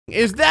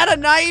Is that a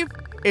knife?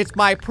 It's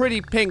my pretty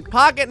pink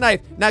pocket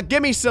knife. Now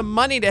give me some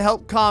money to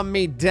help calm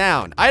me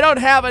down. I don't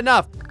have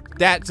enough.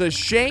 That's a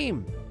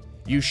shame.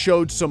 You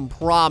showed some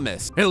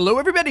promise. Hello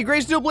everybody,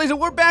 GrayStillPlays, and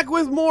we're back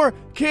with more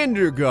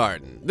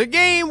Kindergarten. The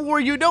game where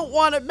you don't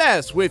want to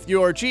mess with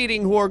your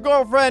cheating whore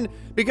girlfriend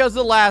because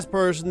the last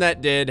person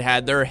that did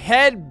had their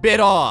head bit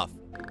off.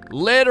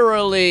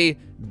 Literally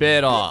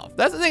bit off.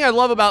 That's the thing I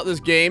love about this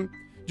game.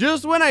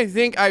 Just when I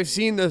think I've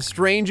seen the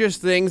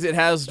strangest things it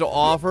has to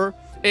offer,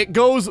 it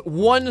goes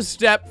one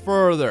step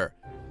further.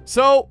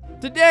 So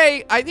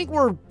today, I think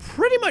we're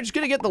pretty much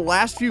gonna get the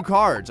last few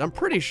cards. I'm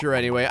pretty sure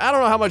anyway. I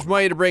don't know how much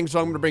money to bring, so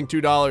I'm gonna bring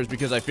 $2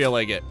 because I feel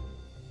like it.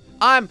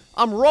 I'm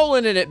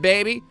rolling in it,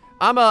 baby.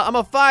 I'm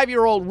a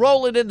 5-year-old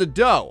rolling in the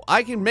dough.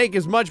 I can make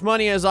as much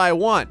money as I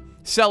want,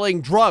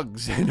 selling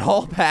drugs and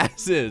all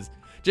passes,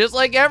 just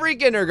like every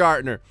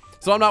kindergartner.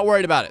 So I'm not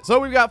worried about it. So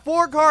we've got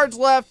 4 cards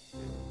left.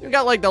 We've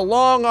got like the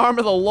long arm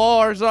of the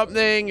law or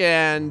something,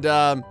 and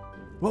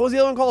what was the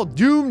other one called?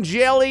 Doom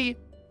Jelly?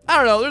 I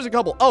don't know, there's a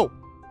couple. Oh,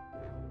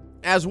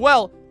 as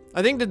well,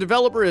 I think the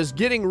developer is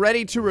getting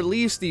ready to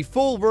release the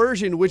full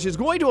version, which is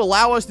going to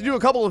allow us to do a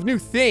couple of new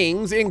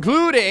things,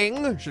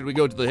 including, should we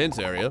go to the hints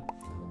area?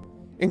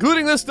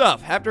 Including this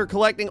stuff. After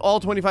collecting all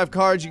 25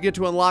 cards, you get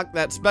to unlock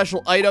that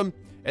special item,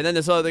 and then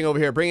this other thing over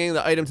here, bringing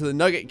the item to the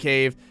Nugget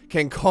Cave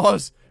can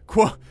cause,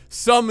 quote,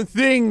 some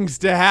things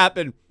to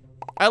happen.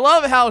 I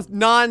love how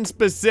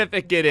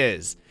non-specific it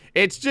is.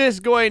 It's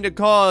just going to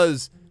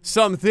cause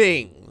some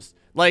things.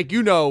 Like,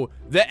 you know,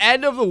 the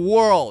end of the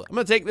world. I'm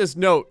gonna take this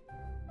note.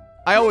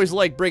 I always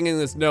like bringing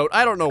this note.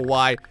 I don't know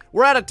why.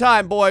 We're out of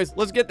time, boys.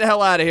 Let's get the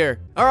hell out of here.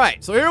 All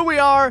right, so here we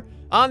are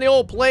on the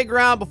old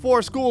playground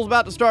before school's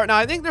about to start. Now,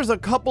 I think there's a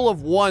couple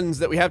of ones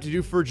that we have to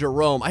do for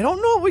Jerome. I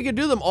don't know if we could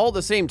do them all at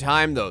the same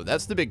time, though.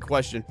 That's the big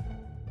question.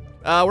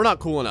 We're not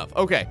cool enough.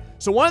 Okay,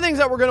 so one of the things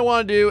that we're gonna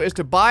wanna do is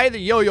to buy the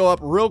yo-yo up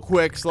real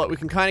quick so that we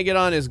can kind of get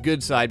on his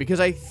good side, because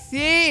I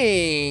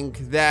think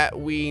that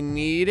we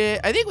need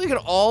it. I think we could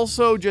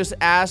also just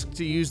ask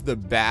to use the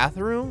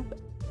bathroom.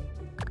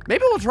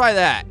 Maybe we'll try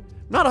that.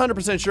 I'm not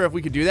 100% sure if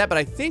we could do that, but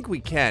I think we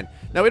can.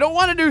 Now, we don't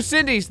want to do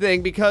Cindy's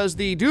thing because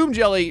the Doom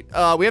Jelly,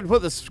 we have to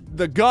put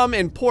the gum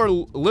in poor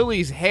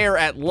Lily's hair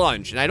at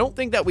lunch, and I don't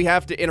think that we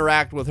have to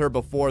interact with her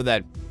before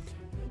then.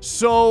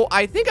 So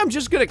I think I'm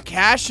just gonna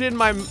cash in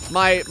my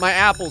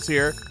apples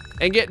here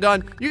and get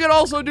done. You can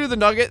also do the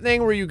nugget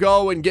thing where you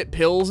go and get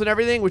pills and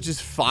everything, which is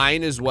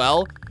fine as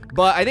well.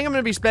 But I think I'm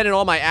gonna be spending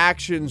all my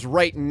actions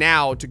right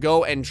now to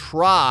go and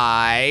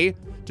try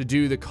to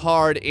do the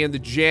card in the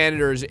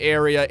janitor's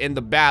area in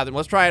the bathroom.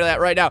 Let's try that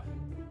right now.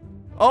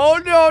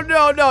 Oh, no,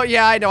 no, no.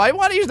 Yeah, I know. I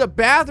want to use the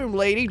bathroom,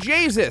 lady.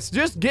 Jesus,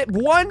 just get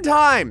one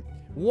time.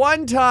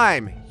 One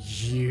time.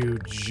 You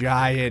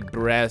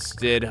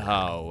giant-breasted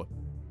hoe.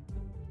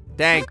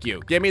 Thank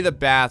you. Give me the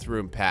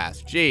bathroom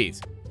pass.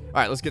 Jeez. All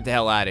right, let's get the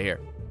hell out of here.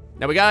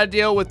 Now, we got to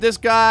deal with this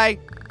guy.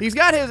 He's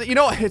got his, you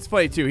know, it's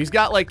funny, too. He's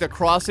got, like, the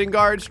crossing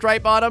guard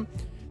stripe on him.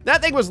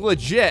 That thing was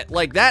legit.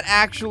 Like, that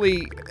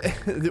actually,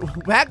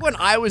 back when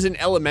I was in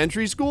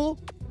elementary school,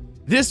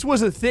 this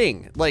was a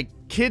thing. Like,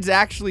 kids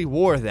actually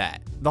wore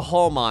that. The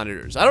hall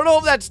monitors. I don't know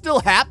if that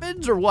still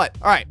happens or what.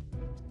 All right.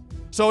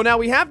 So, now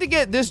we have to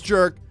get this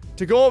jerk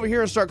to go over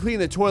here and start cleaning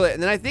the toilet.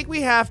 And then I think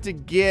we have to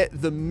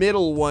get the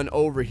middle one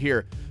over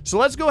here. So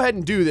let's go ahead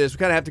and do this. We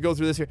kind of have to go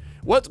through this here.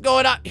 What's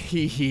going on?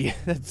 Hee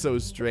that's so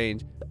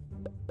strange.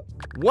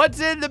 What's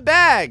in the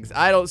bags?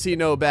 I don't see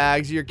no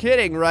bags. You're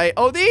kidding, right?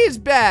 Oh, these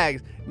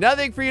bags.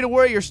 Nothing for you to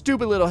worry your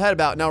stupid little head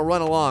about. Now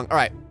run along. All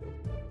right.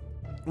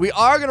 We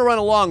are going to run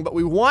along, but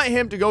we want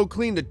him to go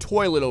clean the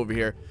toilet over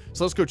here.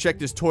 So let's go check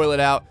this toilet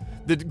out.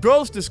 The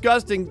gross,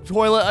 disgusting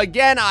toilet.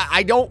 Again,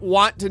 I don't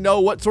want to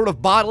know what sort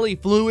of bodily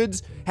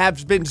fluids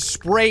have been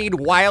sprayed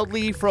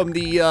wildly from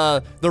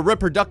the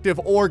reproductive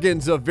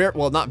organs of,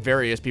 well, not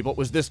various people. It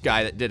was this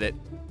guy that did it.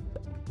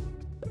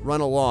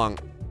 Run along.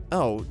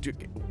 Oh,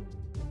 dude.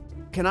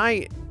 Can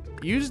I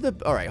use the,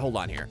 all right, hold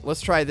on here.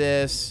 Let's try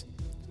this.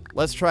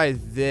 Let's try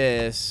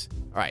this.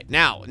 All right,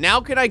 now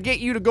can I get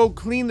you to go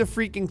clean the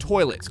freaking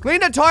toilets? Clean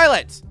the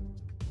toilets!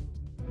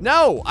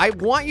 No, I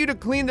want you to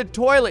clean the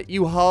toilet,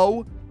 you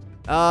hoe.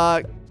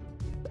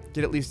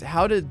 Get at least,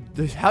 how did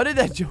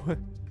that,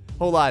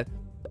 hold on.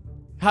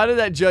 How did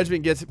that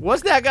judgment get,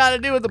 what's that got to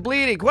do with the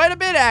bleeding? Quite a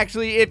bit,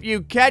 actually, if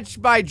you catch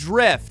my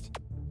drift.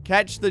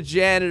 Catch the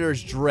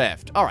janitor's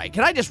drift. All right,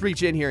 can I just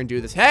reach in here and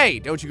do this? Hey,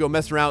 don't you go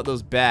mess around with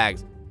those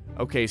bags.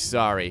 Okay,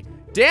 sorry.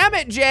 Damn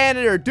it,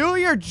 janitor, do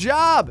your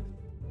job.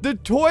 The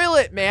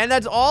toilet, man,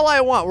 that's all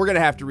I want. We're gonna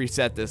have to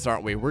reset this,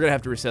 aren't we? We're gonna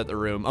have to reset the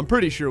room. I'm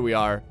pretty sure we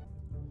are.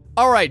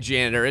 All right,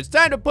 janitor, it's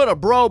time to put a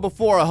bro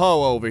before a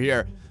hoe over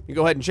here. You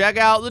go ahead and check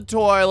out the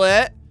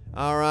toilet.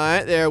 All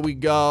right, there we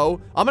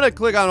go. I'm gonna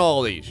click on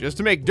all these just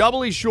to make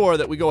doubly sure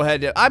that we go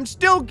ahead and, I'm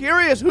still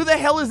curious who the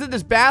hell is in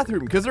this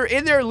bathroom because they're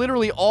in there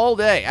literally all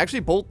day.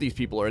 Actually, both these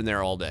people are in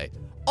there all day.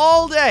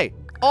 All day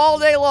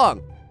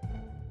long.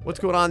 What's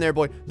going on there,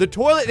 boy? The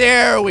toilet,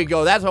 there we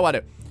go. That's what I want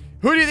to do.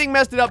 Who do you think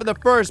messed it up in the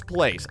first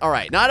place? All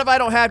right, not if I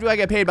don't have to. I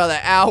get paid by the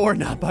hour,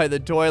 not by the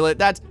toilet.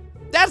 That's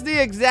That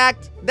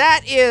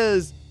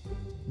is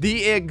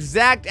the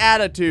exact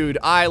attitude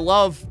I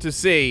love to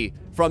see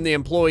from the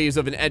employees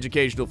of an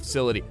educational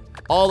facility.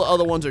 All the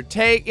other ones are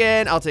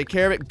taken. I'll take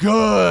care of it.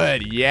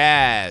 Good.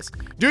 Yes.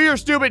 Do your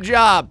stupid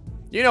job.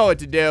 You know what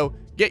to do.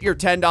 Get your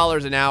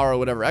 $10 an hour or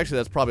whatever. Actually,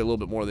 that's probably a little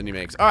bit more than he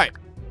makes. All right.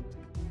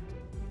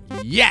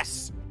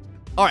 Yes.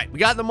 All right. We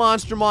got the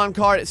monstermon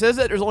card. It says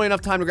that there's only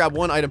enough time to grab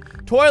one item.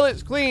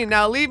 Toilet's clean.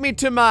 Now leave me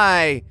to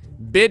my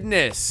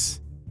business.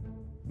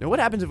 Now, what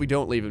happens if we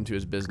don't leave him to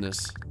his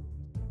business?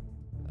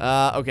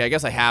 Okay, I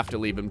guess I have to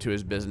leave him to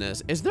his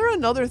business. Is there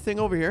another thing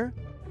over here?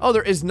 Oh,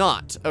 there is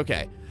not.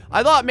 Okay.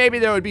 I thought maybe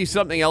there would be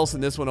something else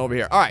in this one over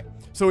here. All right.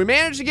 So we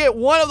managed to get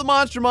one of the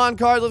monstermon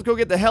cards. Let's go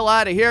get the hell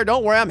out of here.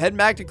 Don't worry, I'm heading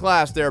back to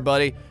class there,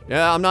 buddy.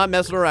 Yeah, I'm not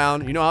messing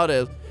around. You know how it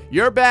is.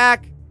 You're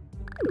back.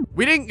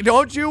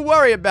 Don't you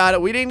worry about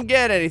it. We didn't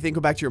get anything. Go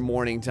back to your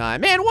morning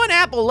time. Man, one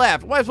apple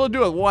left. What am I supposed to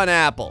do with one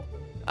apple?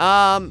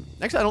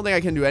 Actually, I don't think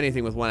I can do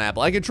anything with one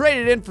apple. I can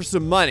trade it in for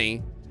some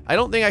money. I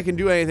don't think I can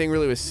do anything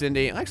really with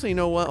Cindy. Actually, you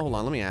know what? Hold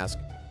on, let me ask.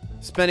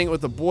 Spending it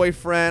with a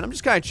boyfriend. I'm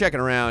just kind of checking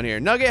around here.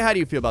 Nugget, how do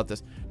you feel about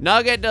this?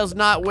 Nugget does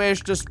not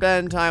wish to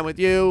spend time with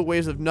you.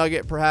 Ways of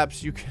Nugget,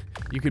 perhaps you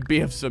could be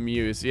of some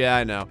use. Yeah,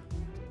 I know.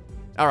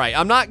 All right,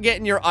 I'm not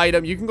getting your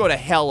item. You can go to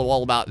hell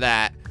all about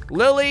that.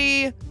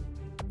 Lily,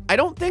 I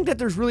don't think that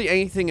there's really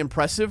anything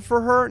impressive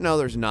for her. No,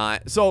 there's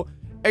not. So,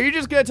 are you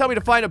just gonna tell me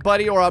to find a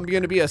buddy, or I'm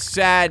gonna be a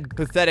sad,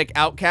 pathetic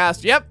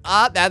outcast? Yep,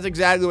 that's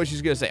exactly what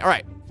she's gonna say. All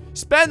right,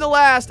 spend the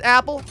last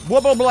apple.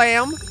 Wubba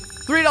blam.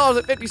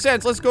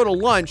 $3.50. Let's go to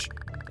lunch.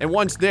 And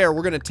once there,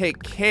 we're gonna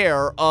take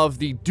care of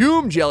the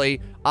Doom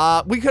Jelly.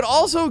 We could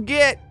also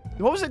get,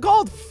 what was it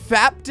called?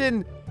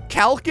 Faptain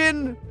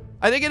Calcon?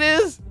 I think it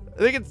is. I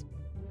think it's,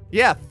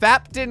 yeah,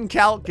 Faptain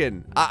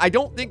Calcon. I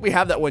don't think we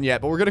have that one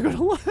yet, but we're gonna go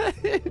to lunch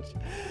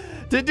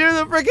to do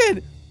the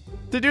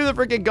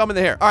freaking gum in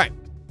the hair. All right.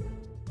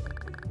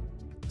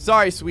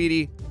 Sorry,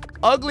 sweetie.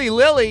 Ugly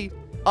Lily.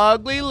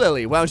 Ugly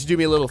Lily. Why don't you do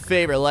me a little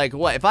favor? Like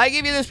what? If I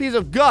give you this piece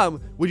of gum,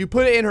 would you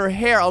put it in her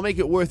hair? I'll make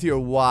it worth your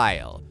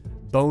while.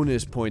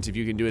 Bonus points if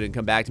you can do it and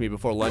come back to me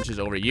before lunch is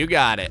over. You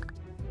got it.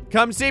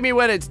 Come see me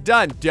when it's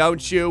done.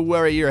 Don't you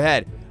worry your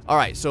head. All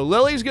right, so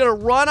Lily's gonna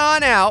run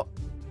on out,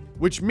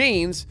 which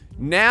means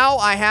now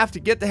I have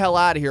to get the hell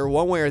out of here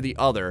one way or the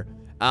other.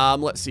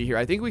 Let's see here.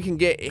 I think we can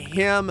get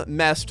him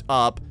messed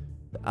up.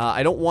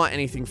 I don't want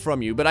anything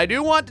from you, but I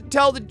do want to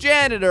tell the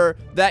janitor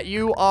that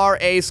you are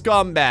a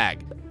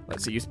scumbag.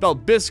 Let's see, you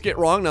spelled biscuit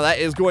wrong. Now that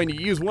is going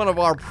to use one of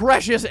our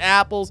precious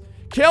apples.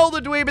 Kill the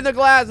dweeb in the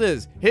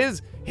glasses.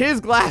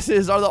 His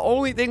glasses are the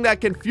only thing that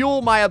can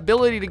fuel my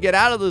ability to get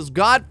out of this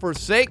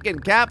godforsaken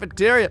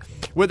cafeteria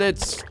with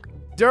its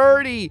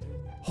dirty,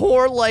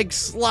 whore-like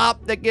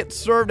slop that gets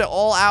served at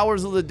all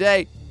hours of the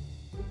day.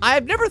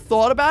 I've never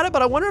thought about it,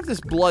 but I wonder if this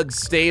blood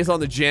stays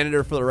on the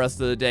janitor for the rest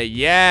of the day.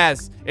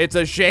 Yes, it's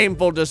a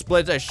shameful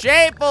display. It's a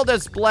shameful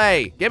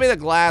display. Give me the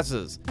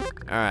glasses.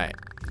 All right,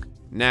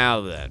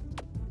 now then,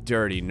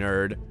 dirty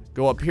nerd.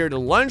 Go up here to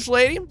lunch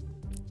lady.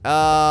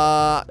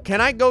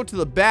 Can I go to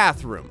the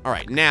bathroom? All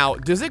right, now,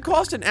 does it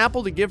cost an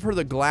apple to give her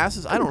the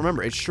glasses? I don't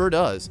remember. It sure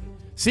does.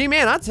 See,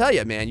 man, I'll tell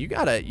you, man,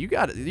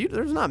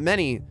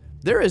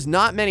 there is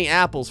not many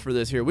apples for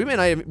this here. We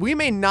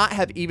may not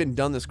have even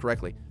done this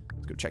correctly.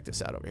 Let's go check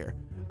this out over here.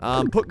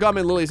 Put gum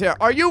in Lily's hair.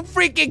 Are you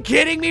freaking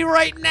kidding me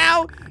right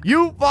now?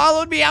 You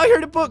followed me out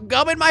here to put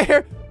gum in my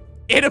hair?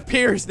 It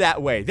appears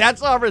that way.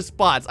 That's our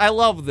response. I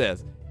love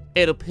this.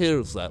 It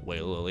appears that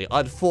way, Lily.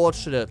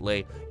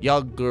 Unfortunately,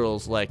 young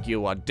girls like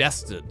you are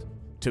destined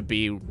to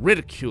be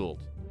ridiculed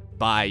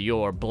by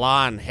your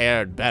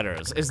blonde-haired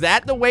betters. Is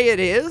that the way it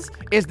is?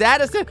 Is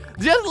that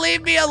just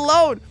leave me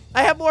alone.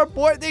 I have more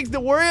important things to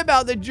worry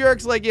about than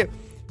jerks like you.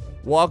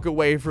 Walk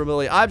away from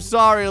Lily. I'm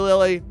sorry,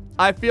 Lily.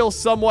 I feel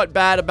somewhat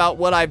bad about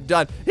what I've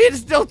done.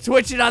 He's still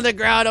twitching on the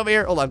ground over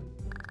here. Hold on.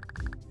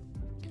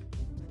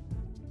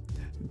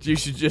 You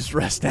should just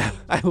rest now.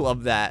 I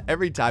love that.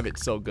 Every time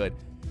it's so good.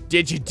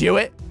 Did you do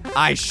it?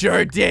 I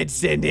sure did,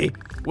 Cindy.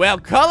 Well,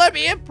 color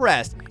me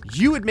impressed.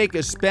 You would make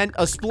a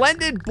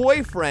splendid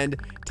boyfriend.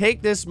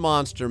 Take this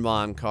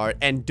monstermon card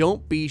and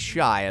don't be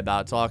shy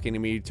about talking to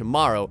me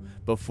tomorrow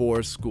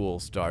before school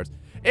starts.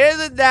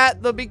 Isn't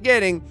that the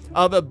beginning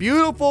of a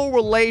beautiful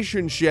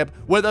relationship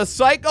with a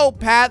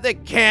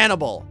psychopathic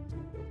cannibal?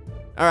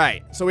 All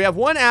right, so we have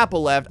one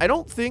apple left. I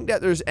don't think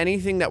that there's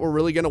anything that we're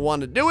really gonna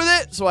want to do with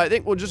it, so I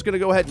think we're just gonna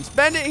go ahead and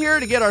spend it here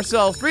to get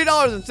ourselves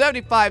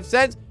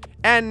 $3.75.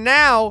 And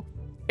now,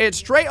 it's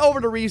straight over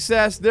to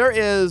recess. There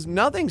is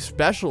nothing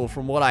special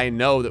from what I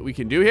know that we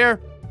can do here.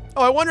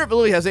 Oh, I wonder if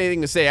Lily has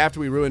anything to say after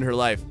we ruin her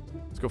life.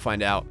 Let's go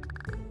find out.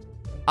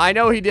 I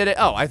know he did it.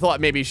 Oh, I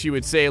thought maybe she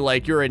would say,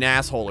 like, you're an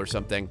asshole or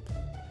something.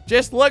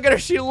 Just look at her.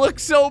 She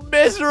looks so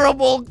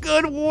miserable.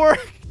 Good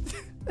work.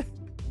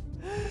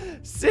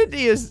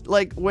 Cindy is,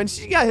 like, when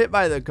she got hit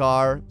by the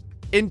car,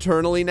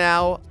 internally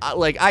now,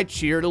 I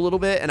cheered a little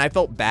bit, and I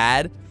felt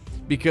bad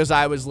because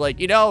I was like,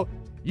 you know,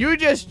 you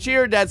just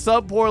cheered that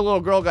some poor little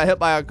girl got hit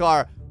by a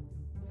car.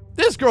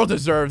 This girl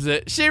deserves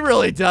it. She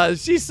really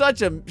does. She's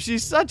such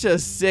a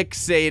sick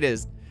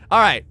sadist. All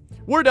right,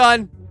 we're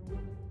done.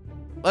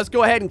 Let's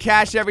go ahead and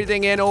cash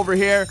everything in over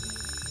here.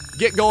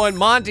 Get going.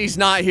 Monty's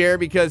not here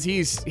because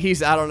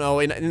he's I don't know,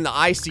 in the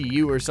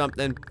ICU or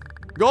something.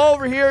 Go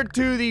over here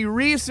to the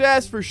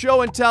recess for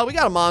show and tell. We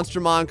got a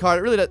monstermon card.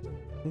 It really does.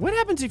 What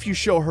happens if you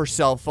show her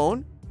cell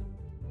phone?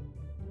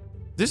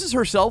 This is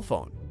her cell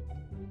phone.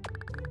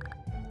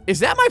 Is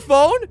that my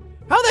phone?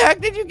 How the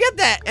heck did you get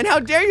that? And how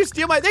dare you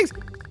steal my things?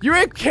 You're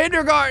in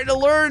kindergarten to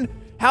learn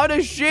how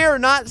to share,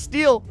 not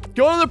steal.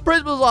 Go to the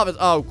principal's office.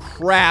 Oh,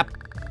 crap.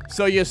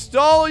 So you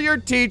stole your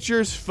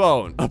teacher's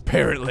phone,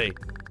 apparently.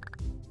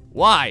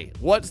 Why?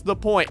 What's the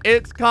point?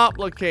 It's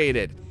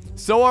complicated.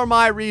 So are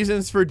my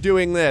reasons for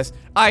doing this.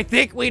 I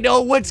think we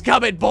know what's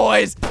coming,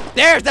 boys.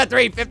 There's the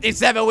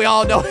 357 we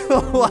all know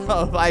and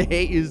love. I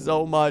hate you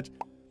so much.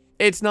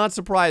 It's not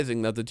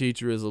surprising that the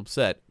teacher is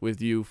upset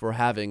with you for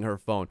having her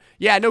phone.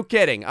 Yeah, no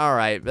kidding. All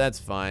right, that's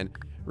fine.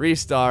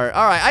 Restart.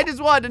 All right, I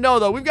just wanted to know,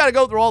 though. We've got to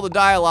go through all the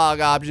dialogue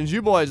options.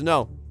 You boys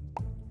know.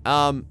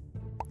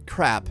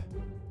 Crap.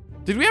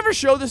 Did we ever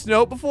show this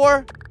note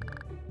before?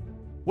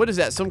 What is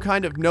that? Some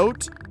kind of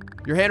note?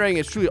 Your handwriting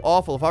is truly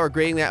awful. If I were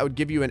grading that, I would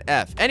give you an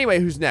F. Anyway,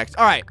 who's next?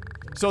 All right.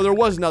 So there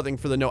was nothing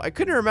for the note. I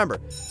couldn't remember.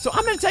 So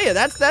I'm going to tell you,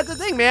 that's the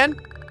thing, man.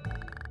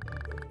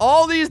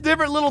 All these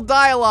different little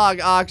dialogue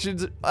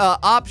options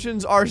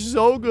are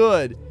so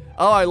good.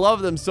 Oh, I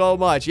love them so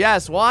much.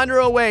 Yes, wander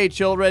away,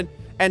 children.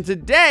 And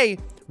today,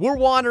 we're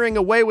wandering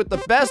away with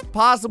the best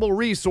possible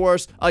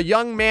resource a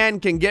young man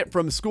can get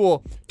from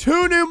school.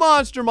 2 new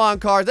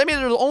monstermon cards. I mean,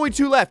 there's only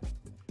 2 left.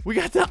 We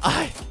got the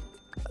eye.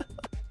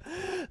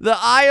 The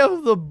eye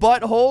of the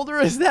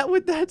Buttholder. Is that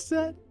what that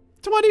said?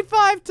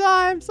 25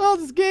 times. Oh,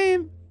 this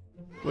game.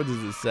 What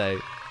does it say?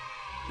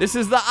 This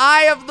is the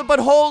eye of the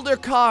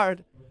Buttholder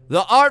card.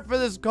 The art for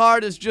this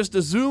card is just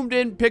a zoomed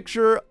in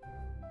picture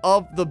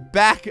of the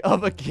back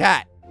of a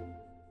cat.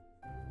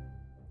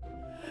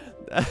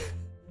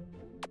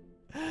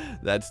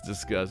 That's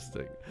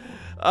disgusting.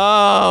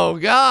 Oh,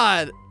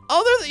 God.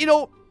 Oh, there's, you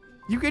know,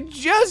 you can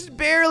just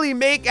barely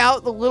make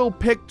out the little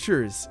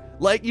pictures.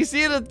 Like, you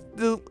see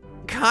the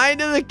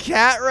kind of the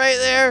cat right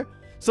there?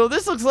 So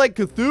this looks like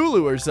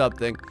Cthulhu or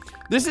something.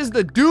 This is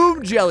the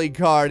Doom Jelly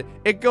card.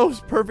 It goes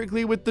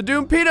perfectly with the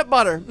Doom Peanut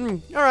Butter.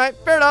 All right,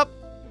 fair enough.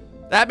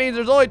 That means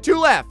there's only 2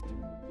 left.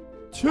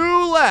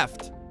 2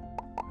 left.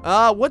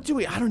 What do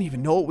we, I don't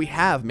even know what we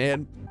have,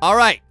 man. All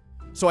right,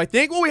 so I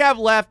think what we have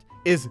left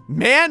is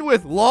man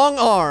with long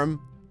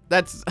arm.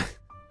 That's,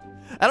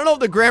 I don't know if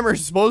the grammar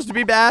is supposed to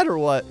be bad or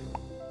what.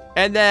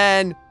 And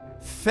then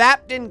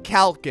Faptain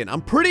Calcon.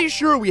 I'm pretty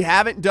sure we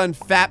haven't done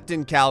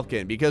Faptain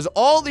Calcon because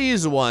all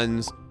these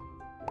ones,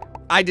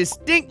 I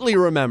distinctly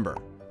remember.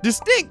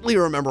 Distinctly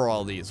remember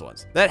all these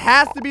ones. That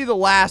has to be the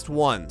last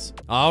ones.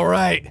 All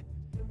right,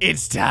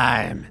 it's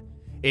time.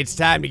 It's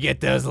time to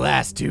get those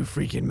last 2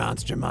 freaking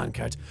monstermon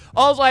cards.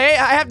 Also, I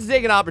have to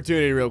take an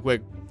opportunity real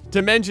quick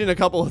to mention a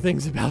couple of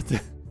things about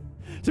the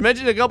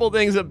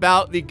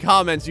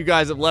comments you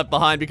guys have left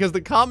behind because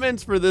the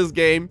comments for this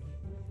game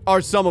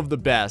are some of the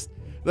best.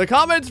 The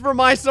comments for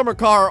My Summer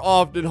Car are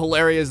often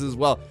hilarious as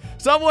well.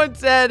 Someone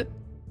said,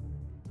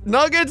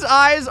 Nugget's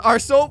eyes are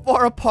so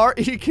far apart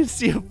you can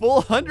see a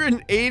full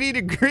 180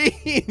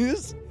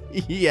 degrees.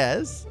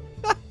 Yes.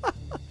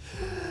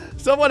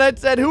 Someone had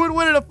said, who would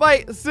win in a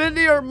fight,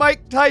 Cindy or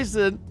Mike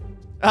Tyson?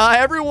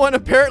 Everyone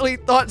apparently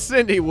thought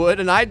Cindy would,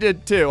 and I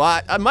did too.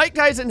 Mike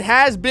Tyson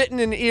has bitten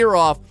an ear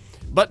off,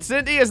 but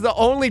Cindy is the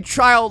only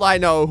child I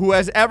know who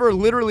has ever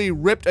literally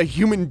ripped a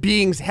human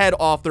being's head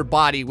off their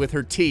body with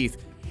her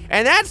teeth.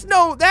 And that's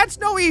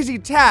no easy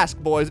task,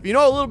 boys. If you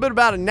know a little bit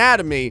about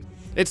anatomy,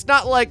 it's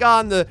not like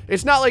in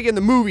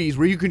the movies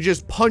where you can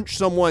just punch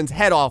someone's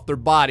head off their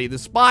body. The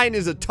spine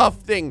is a tough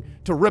thing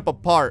to rip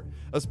apart,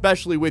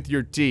 especially with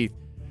your teeth.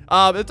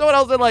 And someone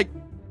else said, like,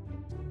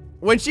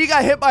 when she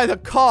got hit by the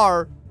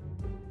car,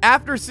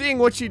 after seeing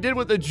what she did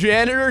with the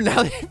janitor,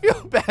 now they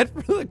feel bad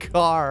for the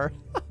car.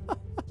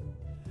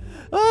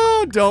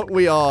 Oh, don't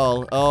we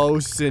all? Oh,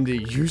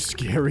 Cindy, you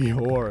scary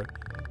whore.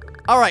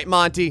 All right,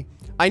 Monty.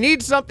 I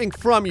need something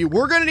from you.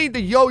 We're gonna need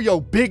the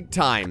yo-yo big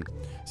time.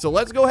 So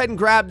let's go ahead and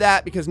grab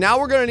that because now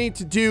we're gonna need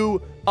to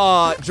do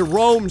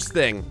Jerome's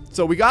thing.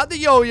 So we got the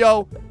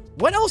yo-yo.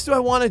 What else do I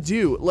want to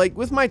do? Like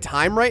with my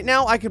time right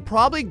now, I could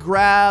probably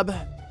grab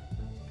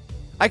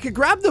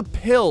the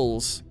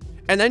pills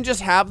and then just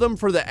have them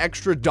for the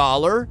extra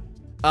 $1.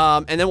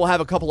 And then we'll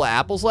have a couple of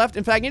apples left.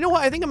 In fact, you know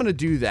what? I think I'm gonna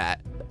do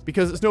that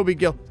because it's no big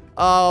deal.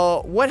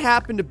 What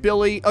happened to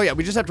Billy? Oh yeah,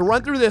 we just have to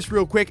run through this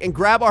real quick and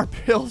grab our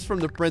pills from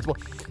the principal.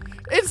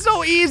 It's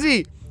so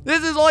easy.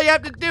 This is all you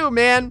have to do,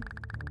 man.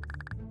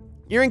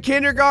 You're in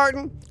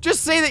kindergarten.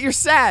 Just say that you're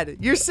sad.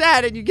 You're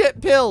sad and you get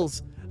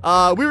pills.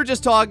 We were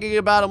just talking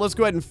about them. Let's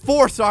go ahead and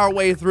force our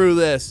way through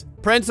this.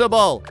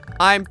 Principal,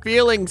 I'm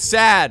feeling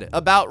sad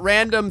about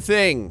random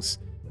things.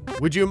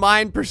 Would you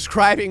mind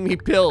prescribing me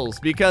pills?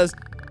 Because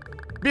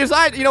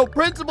besides, you know,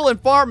 principal and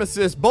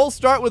pharmacist both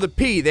start with a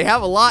P. They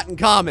have a lot in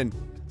common.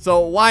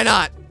 So why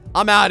not?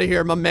 I'm out of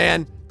here, my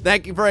man.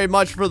 Thank you very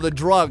much for the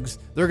drugs.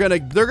 They're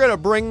gonna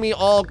bring me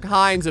all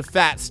kinds of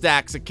fat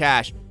stacks of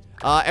cash.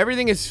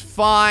 Everything is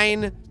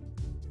fine.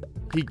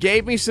 He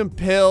gave me some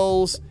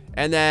pills,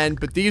 and then,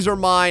 but these are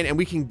mine, and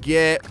we can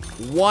get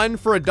one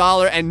for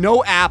 $1 and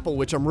no apple,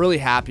 which I'm really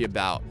happy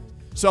about.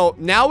 So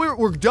now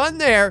we're done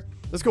there.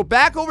 Let's go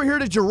back over here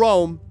to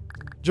Jerome.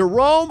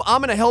 Jerome,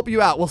 I'm gonna help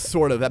you out. Well,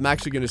 sort of. I'm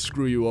actually gonna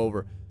screw you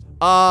over.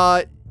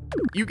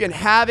 You can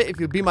have it if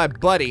you'll be my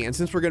buddy, and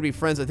since we're gonna be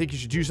friends, I think you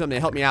should do something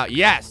to help me out.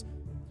 Yes!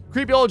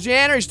 Creepy old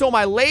janitor, he stole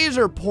my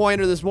laser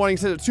pointer this morning,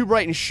 said it's too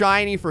bright and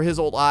shiny for his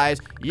old eyes.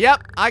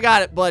 Yep, I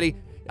got it, buddy.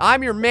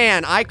 I'm your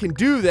man, I can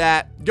do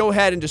that. Go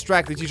ahead and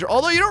distract the teacher.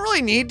 Although you don't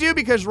really need to,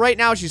 because right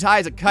now she's high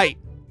as a kite.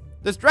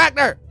 Distract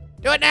her!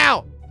 Do it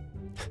now!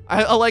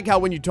 I like how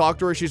when you talk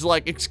to her, she's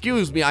like,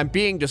 excuse me, I'm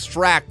being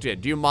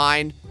distracted. Do you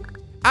mind?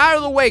 Out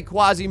of the way,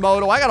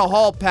 Quasimodo. I got a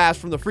hall pass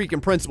from the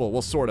freaking principal.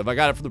 Well, sort of. I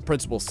got it from the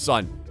principal's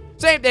son.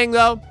 Same thing,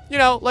 though. You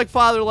know, like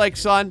father, like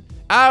son.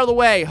 Out of the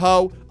way,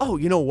 ho. Oh,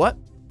 you know what?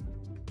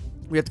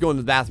 We have to go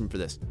into the bathroom for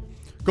this.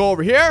 Go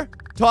over here,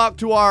 talk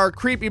to our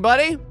creepy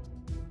buddy,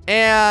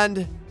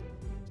 and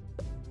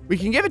we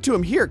can give it to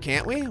him here,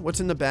 can't we? What's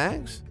in the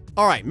bags?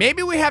 All right,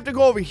 maybe we have to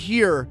go over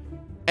here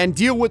and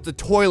deal with the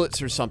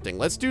toilets or something.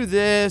 Let's do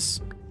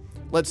this.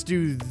 Let's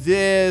do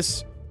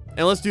this.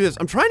 And let's do this.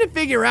 I'm trying to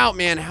figure out,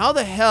 man, how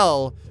the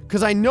hell,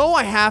 because I know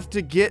I have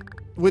to get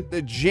with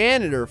the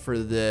janitor for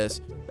this.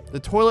 The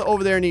toilet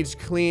over there needs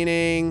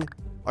cleaning.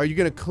 Are you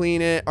going to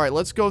clean it? All right,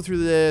 let's go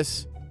through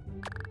this.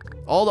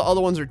 All the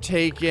other ones are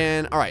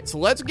taken. All right, so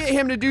let's get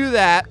him to do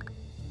that.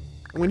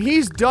 When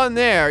he's done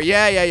there,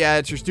 yeah,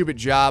 it's your stupid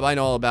job. I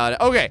know all about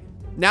it. Okay,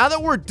 now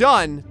that we're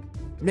done,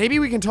 maybe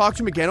we can talk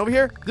to him again over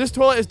here. This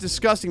toilet is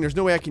disgusting. There's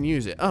no way I can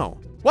use it. Oh,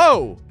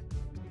 whoa.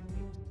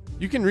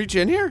 You can reach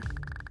in here?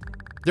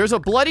 There's a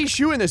bloody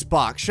shoe in this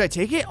box. Should I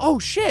take it? Oh,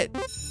 shit.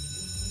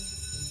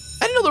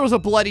 I didn't know there was a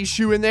bloody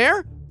shoe in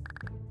there.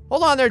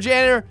 Hold on there,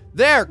 janitor.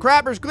 There,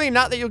 crapper's clean.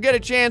 Not that you'll get a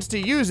chance to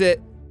use it.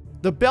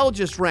 The bell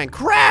just rang.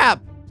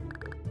 Crap!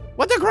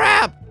 What the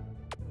crap?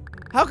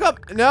 How come?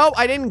 No,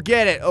 I didn't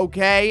get it,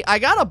 okay? I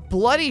got a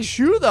bloody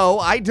shoe, though.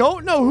 I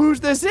don't know whose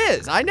this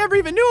is. I never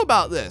even knew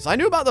about this. I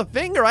knew about the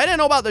finger. I didn't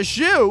know about the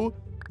shoe.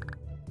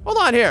 Hold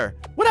on here.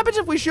 What happens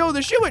if we show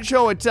the shoe at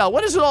show and tell?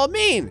 What does it all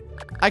mean?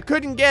 I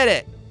couldn't get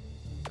it.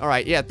 All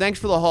right, yeah, thanks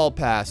for the hall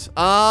pass.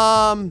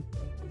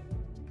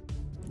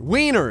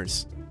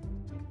 Wieners.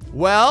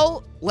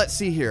 Well, let's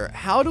see here.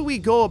 How do we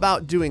go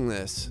about doing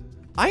this?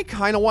 I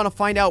kind of want to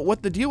find out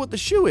what the deal with the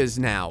shoe is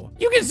now.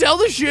 You can sell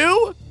the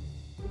shoe?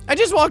 I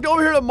just walked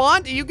over here to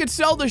Monty. You can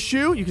sell the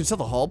shoe? You can sell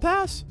the hall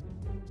pass?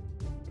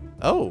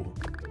 Oh.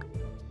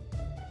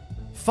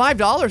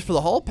 $5 for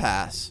the hall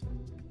pass.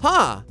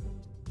 Huh.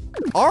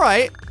 All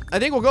right. I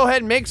think we'll go ahead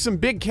and make some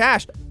big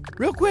cash.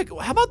 Real quick,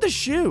 how about the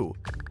shoe?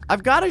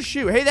 I've got a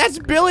shoe. Hey, that's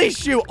Billy's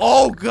shoe.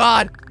 Oh,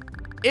 God.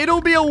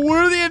 It'll be a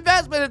worthy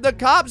investment if the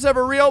cops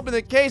ever reopen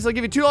the case. They'll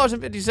give you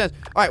 $2.50. All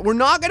right, we're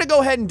not going to go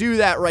ahead and do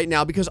that right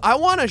now because I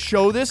want to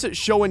show this at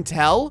show and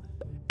tell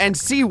and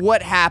see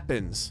what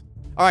happens.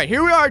 All right,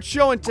 here we are at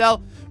show and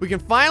tell. We can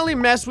finally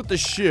mess with the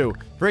shoe.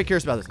 Very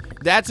curious about this.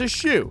 That's a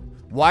shoe.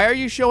 Why are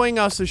you showing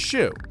us a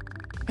shoe?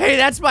 Hey,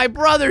 that's my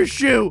brother's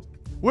shoe.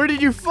 Where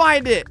did you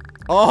find it?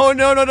 Oh,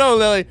 no,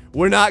 Lily.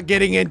 We're not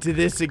getting into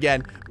this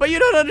again. But you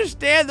don't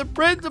understand the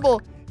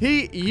principal.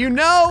 You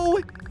know,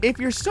 if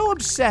you're so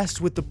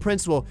obsessed with the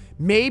principal,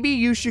 maybe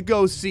you should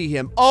go see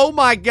him. Oh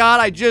my God,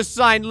 I just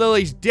signed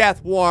Lily's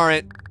death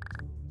warrant.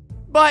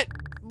 But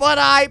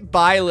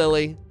bye,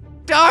 Lily.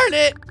 Darn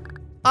it.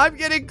 I'm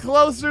getting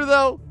closer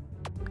though.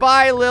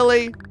 Bye,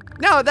 Lily.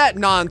 Now that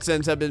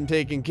nonsense has been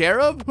taken care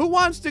of, who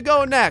wants to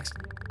go next?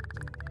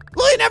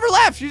 Lily never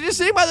left. She's just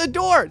sitting by the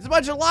door. It's a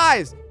bunch of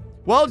lies.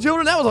 Well,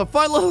 children, that was a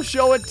fun little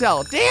show and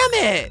tell. Damn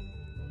it.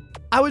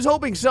 I was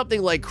hoping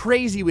something like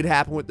crazy would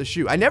happen with the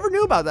shoe. I never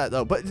knew about that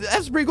though, but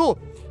that's pretty cool.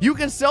 You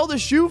can sell the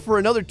shoe for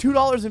another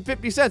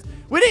 $2.50.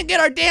 We didn't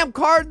get our damn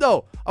card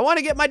though. I want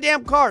to get my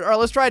damn card. All right,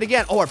 let's try it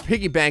again. Oh, our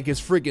piggy bank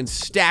is freaking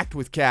stacked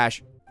with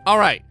cash. All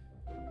right.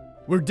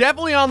 We're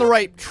definitely on the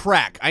right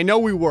track. I know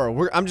we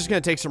were. I'm just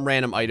going to take some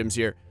random items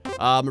here.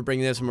 I'm going to bring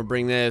this, I'm going to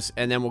bring this,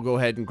 and then we'll go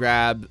ahead and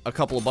grab a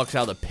couple of bucks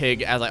out of the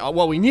pig as like, oh,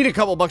 well, we need a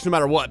couple of bucks no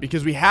matter what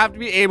because we have to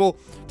be able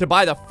to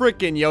buy the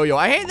freaking yo-yo.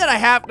 I hate that I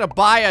have to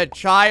buy a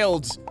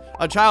child's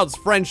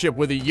friendship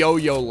with a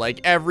yo-yo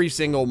like every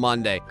single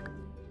Monday.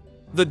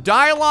 The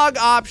dialogue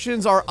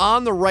options are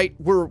on the right.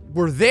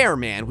 We're there,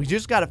 man. We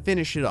just got to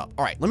finish it up.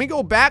 All right, let me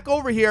go back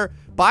over here,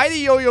 buy the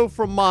yo-yo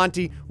from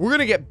Monty. We're going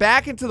to get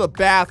back into the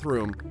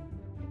bathroom.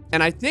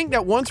 And I think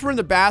that once we're in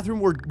the bathroom,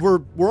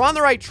 we're on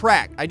the right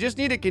track. I just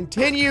need to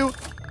continue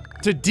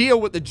to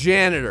deal with the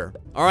janitor.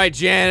 All right,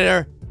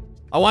 janitor.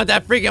 I want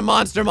that freaking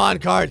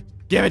monstermon card.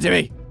 Give it to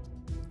me.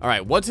 All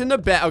right, what's in the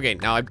bag? Okay,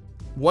 now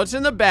what's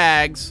in the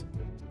bags?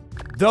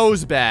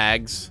 Those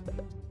bags.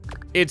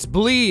 It's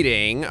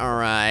bleeding. All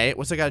right.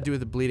 What's that got to do with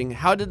the bleeding?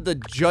 How did the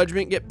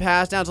judgment get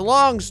passed down? It's a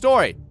long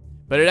story,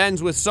 but it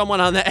ends with someone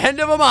on the end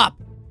of a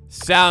mop.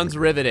 Sounds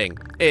riveting.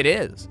 It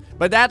is.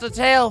 But that's a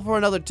tale for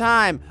another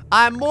time.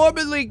 I'm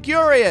morbidly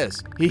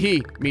curious.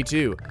 Hee, me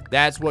too.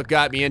 That's what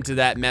got me into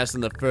that mess in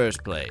the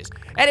first place.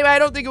 Anyway, I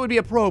don't think it would be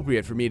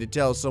appropriate for me to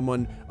tell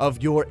someone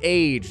of your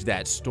age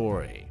that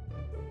story.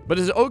 But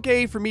it's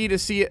okay for me to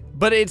see it.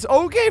 But it's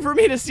okay for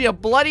me to see a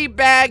bloody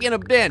bag in a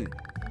bin.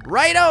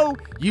 Righto,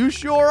 you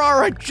sure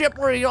are a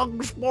chipper,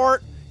 young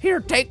sport.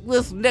 Here, take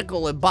this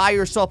nickel and buy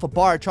yourself a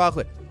bar of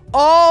chocolate.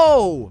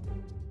 Oh,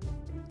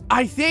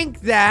 I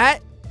think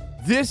that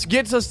this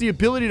gets us the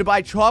ability to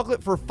buy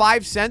chocolate for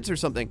 5 cents or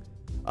something.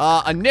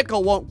 A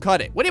nickel won't cut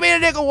it. What do you mean a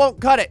nickel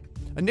won't cut it?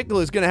 A nickel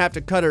is gonna have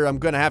to cut her. I'm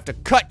gonna have to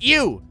cut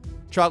you.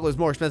 Chocolate is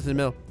more expensive in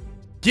the middle.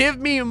 Give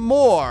me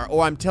more,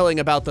 or I'm telling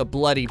about the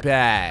bloody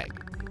bag.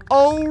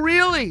 Oh,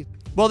 really?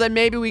 Well, then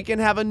maybe we can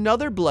have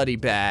another bloody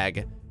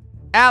bag.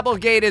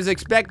 Applegate is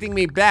expecting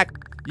me back.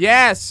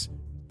 Yes.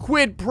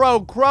 Quid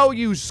pro quo,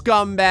 you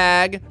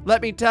scumbag.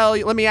 Let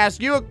me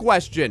ask you a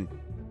question.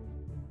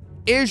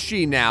 Is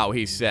she now,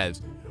 he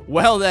says.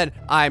 Well then,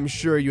 I'm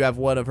sure you have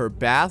one of her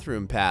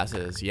bathroom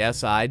passes.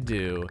 Yes, I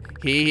do.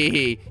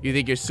 Hee. You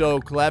think you're so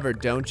clever,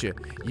 don't you?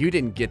 You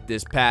didn't get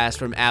this pass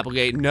from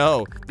Applegate.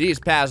 No, these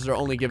passes are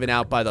only given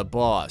out by the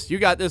boss. You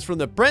got this from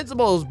the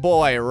principal's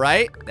boy,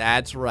 right?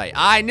 That's right.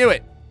 I knew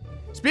it.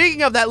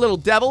 Speaking of that little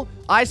devil,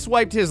 I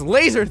swiped his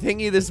laser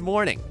thingy this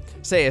morning.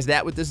 Say, is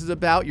that what this is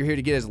about? You're here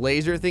to get his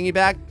laser thingy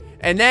back?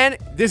 And then,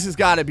 this has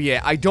got to be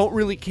it. I don't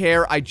really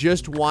care. I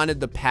just wanted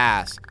the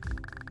pass.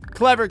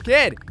 Clever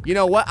kid. You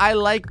know what? I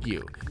like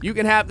you. You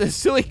can have this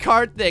silly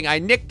card thing I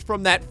nicked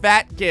from that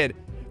fat kid.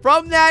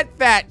 From that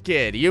fat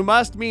kid. You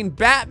must mean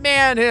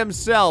Batman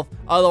himself,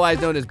 otherwise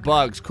known as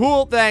Bugs.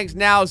 Cool, thanks.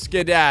 Now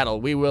skedaddle.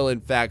 We will,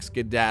 in fact,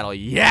 skedaddle.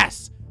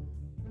 Yes.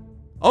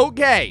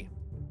 Okay.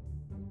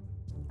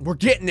 We're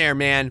getting there,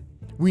 man.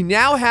 We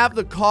now have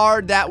the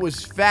card that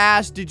was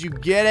fast. Did you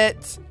get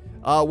it?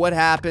 What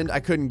happened? I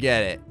couldn't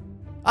get it.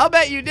 I'll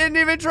bet you didn't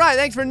even try.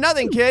 Thanks for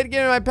nothing, kid.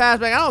 Give me my pass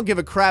back. I don't give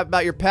a crap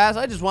about your pass.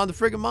 I just want the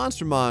friggin'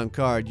 monstermon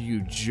card,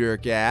 you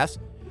jerk ass.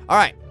 All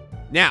right.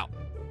 Now,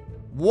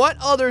 what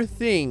other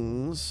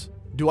things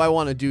do I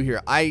want to do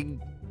here? I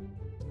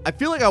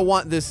feel like I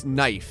want this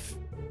knife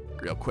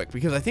real quick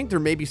because I think there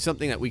may be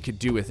something that we could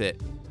do with it.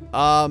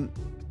 Can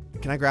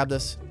I grab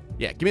this?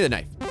 Yeah, give me the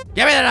knife.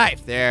 Give me the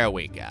knife. There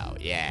we go.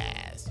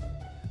 Yes.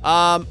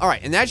 All right,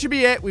 and that should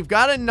be it. We've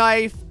got a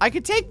knife. I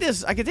could take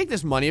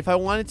this money if I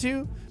wanted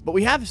to, but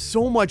we have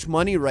so much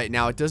money right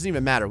now, it doesn't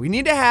even matter. We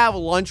need to have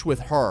lunch with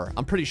her.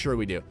 I'm pretty sure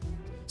we do.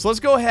 So let's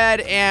go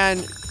ahead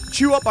and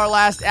chew up our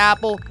last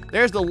apple.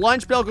 There's the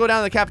lunch bell. Go down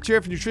to the cafeteria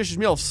for a nutritious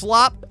meal of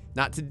slop.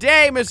 Not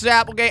today, Mrs.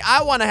 Applegate.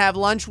 I want to have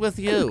lunch with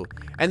you.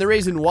 And the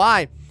reason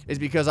why is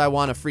because I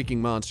want a freaking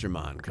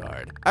monstermon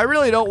card. I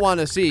really don't want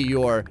to see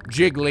your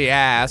jiggly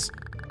ass.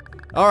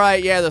 All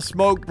right, yeah, the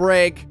smoke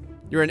break.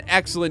 You're an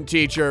excellent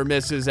teacher,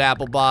 Mrs.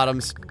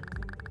 Applebottoms.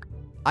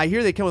 I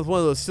hear they come with one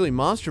of those silly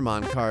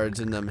monstermon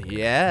cards in them.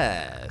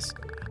 Yes.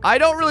 I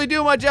don't really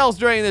do much else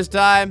during this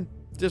time.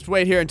 Just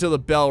wait here until the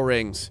bell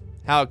rings.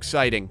 How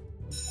exciting.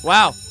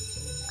 Wow.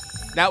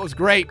 That was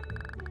great.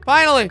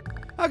 Finally.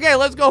 Okay,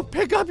 let's go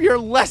pick up your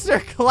lesser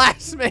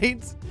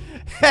classmates.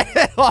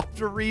 Head off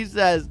to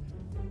recess.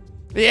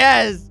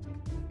 Yes.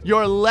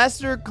 Your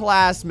lesser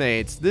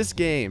classmates. This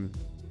game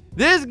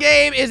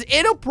is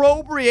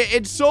inappropriate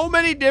in so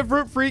many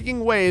different freaking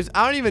ways.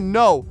 I don't even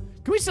know.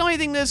 Can we sell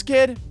anything to this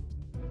kid?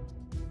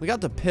 We got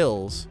the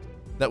pills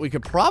that we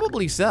could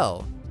probably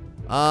sell.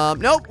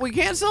 Nope, we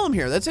can't sell them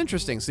here. That's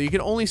interesting. So you can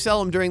only sell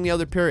them during the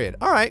other period.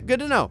 All right, good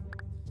to know.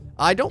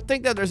 I don't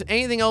think that there's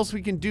anything else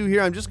we can do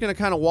here. I'm just going to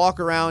kind of walk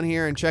around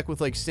here and check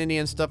with like Cindy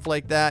and stuff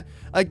like that.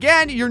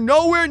 Again, you're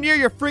nowhere near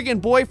your freaking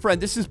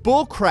boyfriend. This is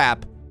bull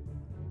crap.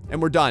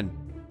 And we're done.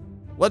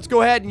 Let's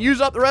go ahead and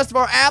use up the rest of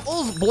our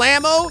apples.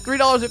 Blammo,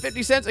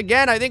 $3.50.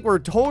 Again, I think we're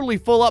totally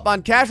full up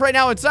on cash right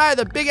now inside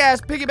the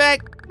big-ass piggy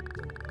bank.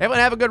 Everyone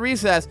have a good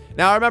recess.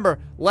 Now, remember,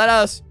 let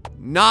us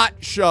not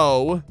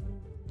show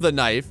the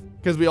knife,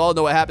 because we all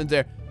know what happens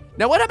there.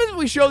 Now, what happens if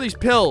we show these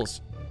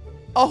pills?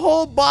 A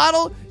whole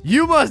bottle?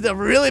 You must have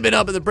really been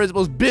up in the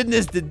principal's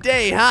business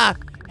today, huh?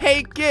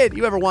 Hey, kid,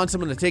 you ever want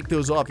someone to take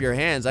those off your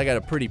hands? I got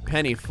a pretty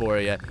penny for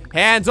you.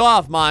 Hands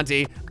off,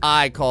 Monty.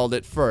 I called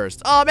it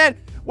first. Oh, man.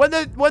 When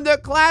the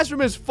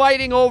classroom is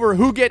fighting over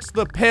who gets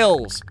the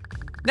pills.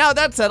 Now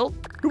that's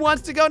settled. Who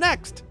wants to go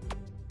next?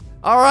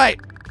 All right.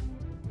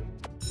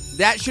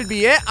 That should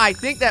be it. I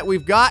think that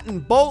we've gotten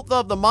both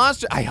of the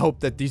monsters. I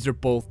hope that these are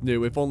both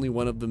new. If only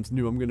one of them's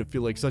new, I'm going to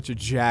feel like such a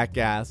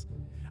jackass.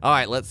 All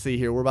right, let's see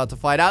here. We're about to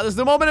find out. This is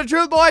the moment of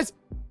truth, boys.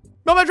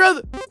 Moment of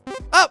truth.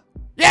 Oh,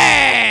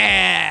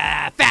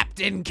 yeah.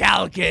 Faptain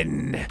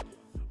Calcon.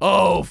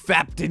 Oh,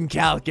 Faptain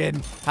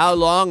Calcon. How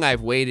long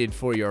I've waited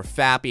for your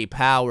fappy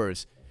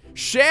powers.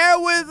 Share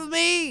with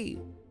me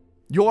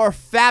your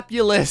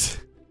fabulous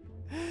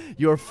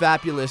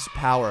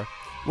power.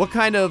 What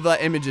kind of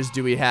images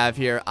do we have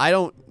here? I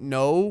don't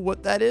know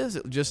what that is.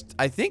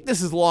 I think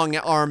this is long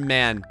arm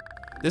man.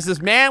 This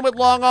is man with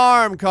long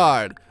arm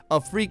card.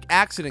 A freak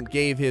accident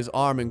gave his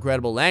arm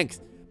incredible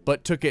length,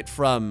 but took it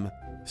from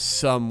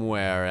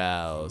somewhere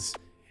else.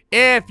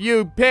 if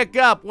you pick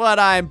up what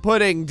I'm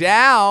putting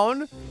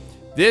down.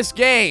 This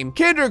game,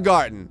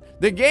 Kindergarten,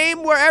 the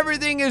game where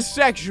everything is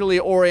sexually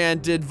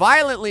oriented,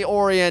 violently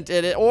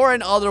oriented, or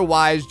in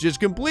otherwise just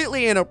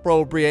completely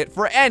inappropriate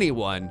for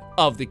anyone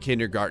of the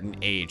kindergarten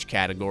age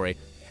category.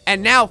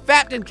 And now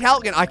Faptain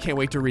Calcon, I can't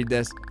wait to read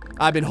this.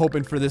 I've been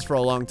hoping for this for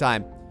a long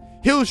time.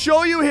 He'll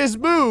show you his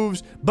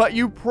moves, but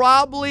you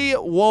probably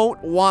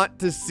won't want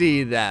to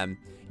see them.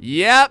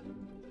 Yep,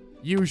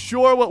 you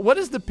sure will. What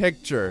is the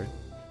picture?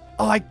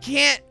 Oh, I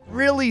can't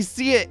really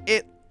see it.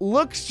 It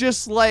looks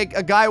just like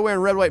a guy wearing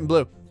red, white, and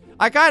blue.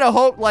 I kind of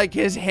hope like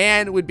his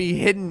hand would be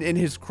hidden in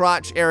his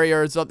crotch area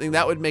or something.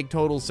 That would make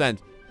total sense.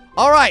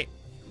 All right,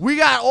 we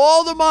got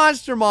all the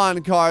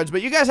monstermon cards,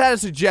 but you guys had a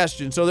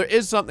suggestion, so there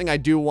is something I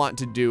do want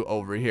to do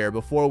over here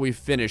before we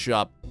finish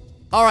up.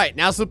 All right,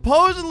 now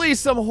supposedly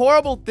some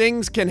horrible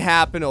things can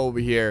happen over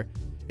here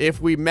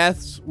if we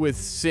mess with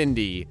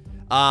Cindy.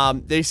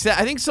 They said,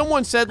 I think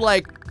someone said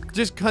like,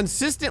 just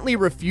consistently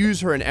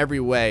refuse her in every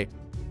way.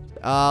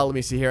 Let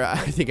me see here. I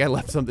think I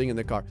left something in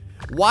the car.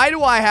 Why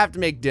do I have to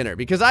make dinner?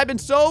 Because I've been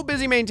so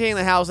busy maintaining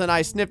the house and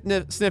I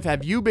sniff.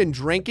 Have you been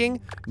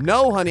drinking?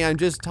 No, honey, I'm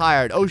just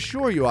tired. Oh,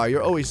 sure you are.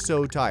 You're always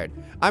so tired.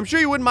 I'm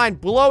sure you wouldn't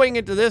mind blowing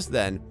into this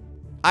then.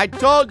 I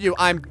told you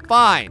I'm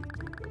fine.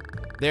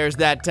 There's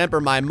that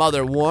temper my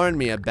mother warned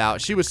me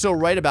about. She was so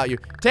right about you.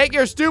 Take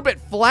your stupid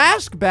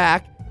flask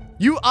back.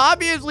 You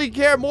obviously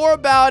care more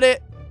about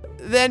it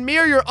than me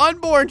or your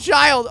unborn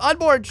child.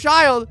 Unborn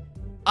child.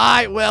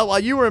 Well, while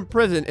you were in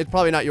prison, it's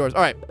probably not yours.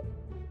 All right.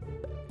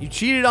 You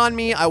cheated on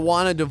me. I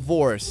want a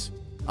divorce.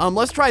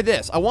 Let's try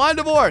this. I want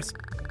a divorce.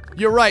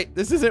 You're right.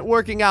 This isn't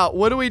working out.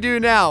 What do we do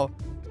now?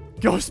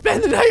 Go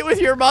spend the night with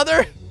your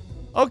mother?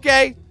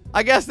 Okay.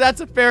 I guess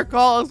that's a fair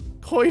call. I'll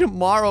call you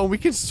tomorrow. We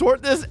can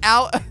sort this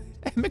out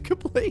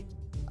amicably.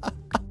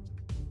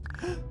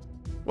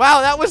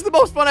 Wow, that was the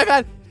most fun I've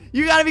had.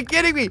 You gotta be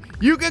kidding me.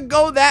 You could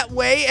go that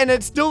way and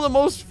it's still the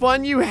most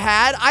fun you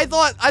had? I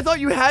thought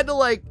you had to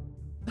like...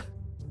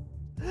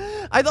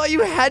 I thought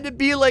you had to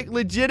be like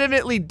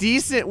legitimately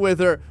decent with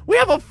her. We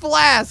have a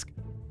flask.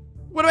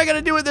 What am I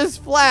gonna do with this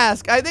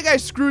flask? I think I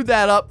screwed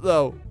that up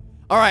though.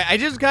 All right, I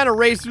just kind of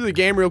raced through the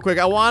game real quick.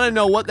 I want to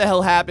know what the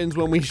hell happens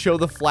when we show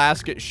the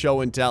flask at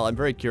show and tell. I'm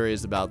very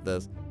curious about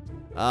this.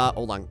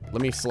 Hold on.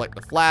 Let me select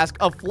the flask.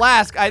 A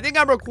flask. I think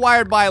I'm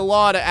required by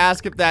law to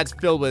ask if that's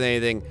filled with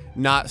anything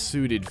not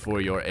suited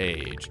for your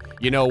age.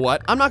 You know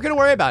what? I'm not gonna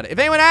worry about it. If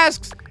anyone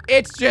asks,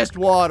 it's just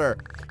water.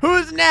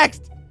 Who's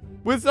next?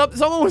 With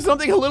someone with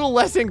something a little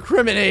less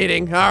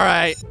incriminating. All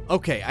right.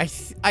 Okay, I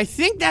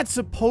think that's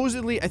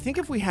supposedly... I think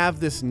if we have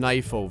this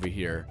knife over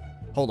here...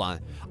 Hold on.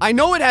 I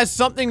know it has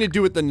something to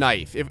do with the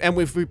knife,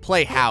 if we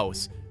play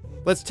house.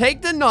 Let's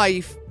take the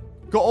knife,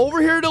 go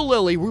over here to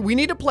Lily. We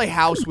need to play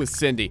house with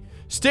Cindy.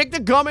 Stick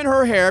the gum in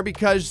her hair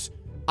because...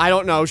 I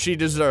don't know, she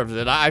deserves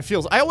it. I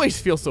always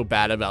feel so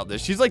bad about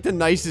this. She's like the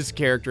nicest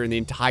character in the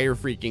entire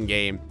freaking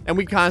game, and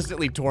we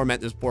constantly torment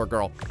this poor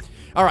girl.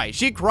 All right,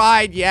 she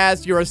cried.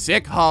 Yes, you're a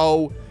sick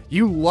hoe.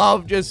 You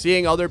love just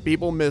seeing other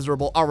people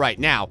miserable. All right,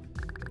 now,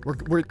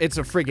 it's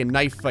a friggin'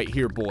 knife fight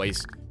here,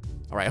 boys.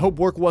 All right, I hope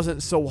work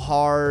wasn't so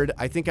hard.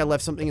 I think I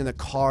left something in the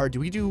car. Do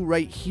we do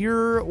right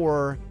here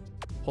or...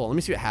 Hold on, let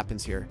me see what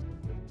happens here.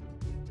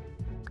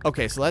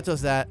 Okay, so that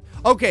does that.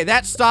 Okay,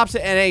 that stops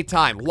at any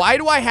time. Why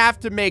do I have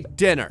to make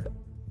dinner?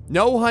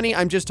 No, honey,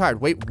 I'm just tired.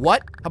 Wait,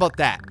 what? How about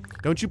that?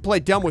 Don't you play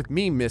dumb with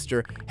me,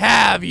 mister.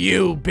 Have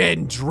you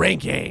been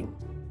drinking?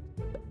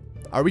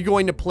 Are we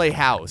going to play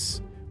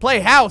house?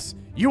 Play house?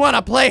 You want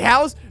to play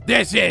house?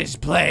 This is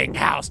playing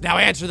house. Now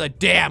answer the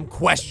damn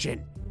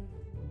question.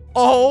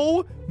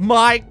 Oh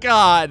my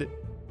God.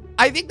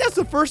 I think that's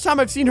the first time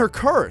I've seen her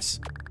curse.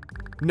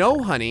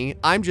 No, honey,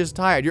 I'm just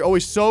tired. You're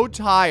always so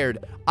tired.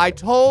 I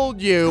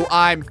told you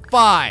I'm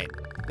fine.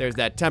 There's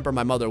that temper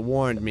my mother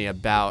warned me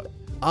about.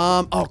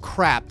 Oh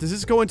crap. Does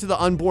this go into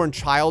the unborn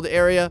child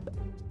area?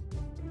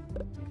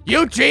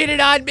 You cheated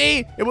on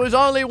me. It was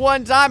only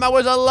one time. I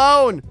was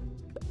alone.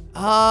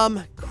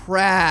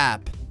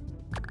 Crap.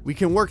 We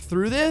can work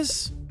through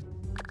this?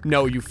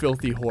 No, you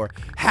filthy whore.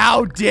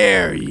 How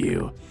dare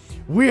you?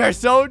 We are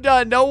so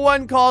done. No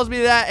one calls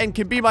me that and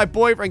can be my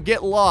boyfriend.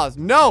 Get lost.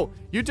 No,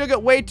 you took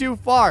it way too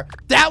far.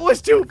 That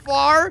was too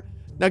far?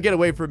 Now get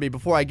away from me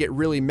before I get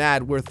really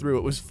mad. We're through.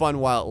 It was fun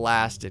while it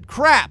lasted.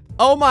 Crap.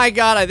 Oh my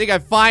God, I think I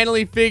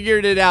finally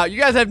figured it out. You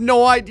guys have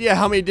no idea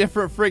how many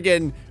different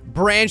friggin'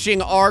 branching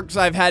arcs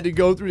I've had to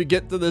go through to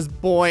get to this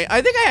point.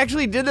 I think I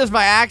actually did this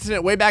by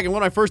accident way back in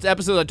one of my first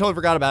episodes. I totally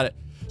forgot about it.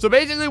 So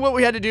basically what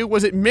we had to do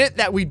was admit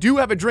that we do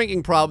have a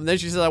drinking problem. Then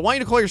she said, I want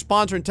you to call your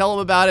sponsor and tell them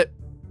about it.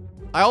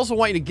 I also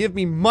want you to give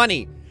me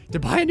money to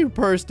buy a new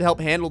purse to help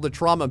handle the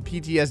trauma and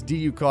PTSD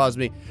you caused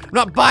me. I'm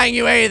not buying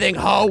you anything,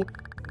 ho.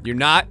 You're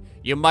not?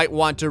 You might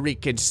want to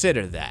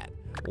reconsider that.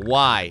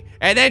 Why?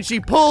 And then she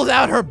pulls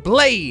out her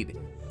blade.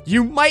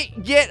 You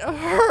might get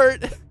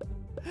hurt.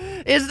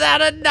 Is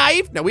that a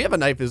knife? No, we have a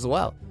knife as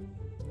well.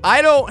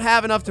 I don't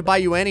have enough to buy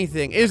you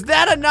anything. Is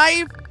that a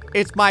knife?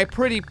 It's my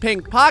pretty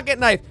pink pocket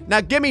knife.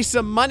 Now give me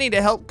some money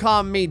to help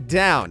calm me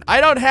down. I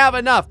don't have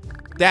enough.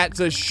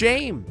 That's a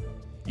shame.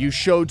 You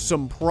showed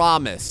some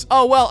promise.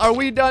 Oh, well, are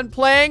we done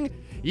playing?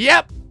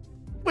 Yep,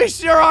 we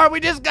sure are. We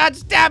just got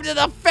stabbed in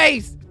the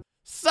face.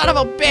 Son of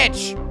a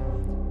bitch.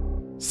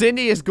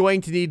 Cindy is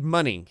going to need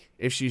money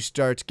if she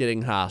starts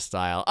getting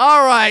hostile.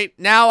 All right,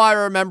 now I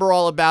remember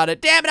all about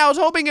it. Damn it, I was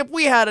hoping if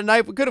we had a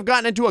knife, we could have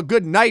gotten into a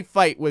good knife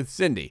fight with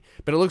Cindy.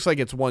 But it looks like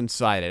it's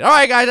one-sided. All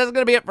right, guys, that's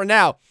going to be it for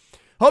now.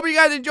 Hope you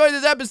guys enjoyed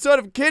this episode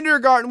of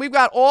Kindergarten. We've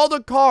got all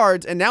the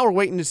cards, and now we're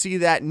waiting to see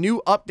that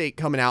new update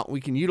coming out. We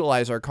can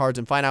utilize our cards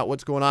and find out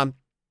what's going on.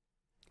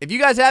 If you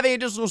guys have any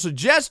additional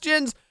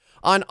suggestions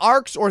on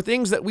arcs or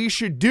things that we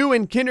should do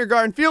in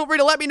Kindergarten, feel free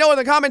to let me know in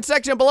the comment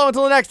section below.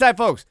 Until the next time,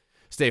 folks,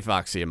 stay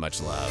foxy and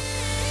much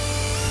love.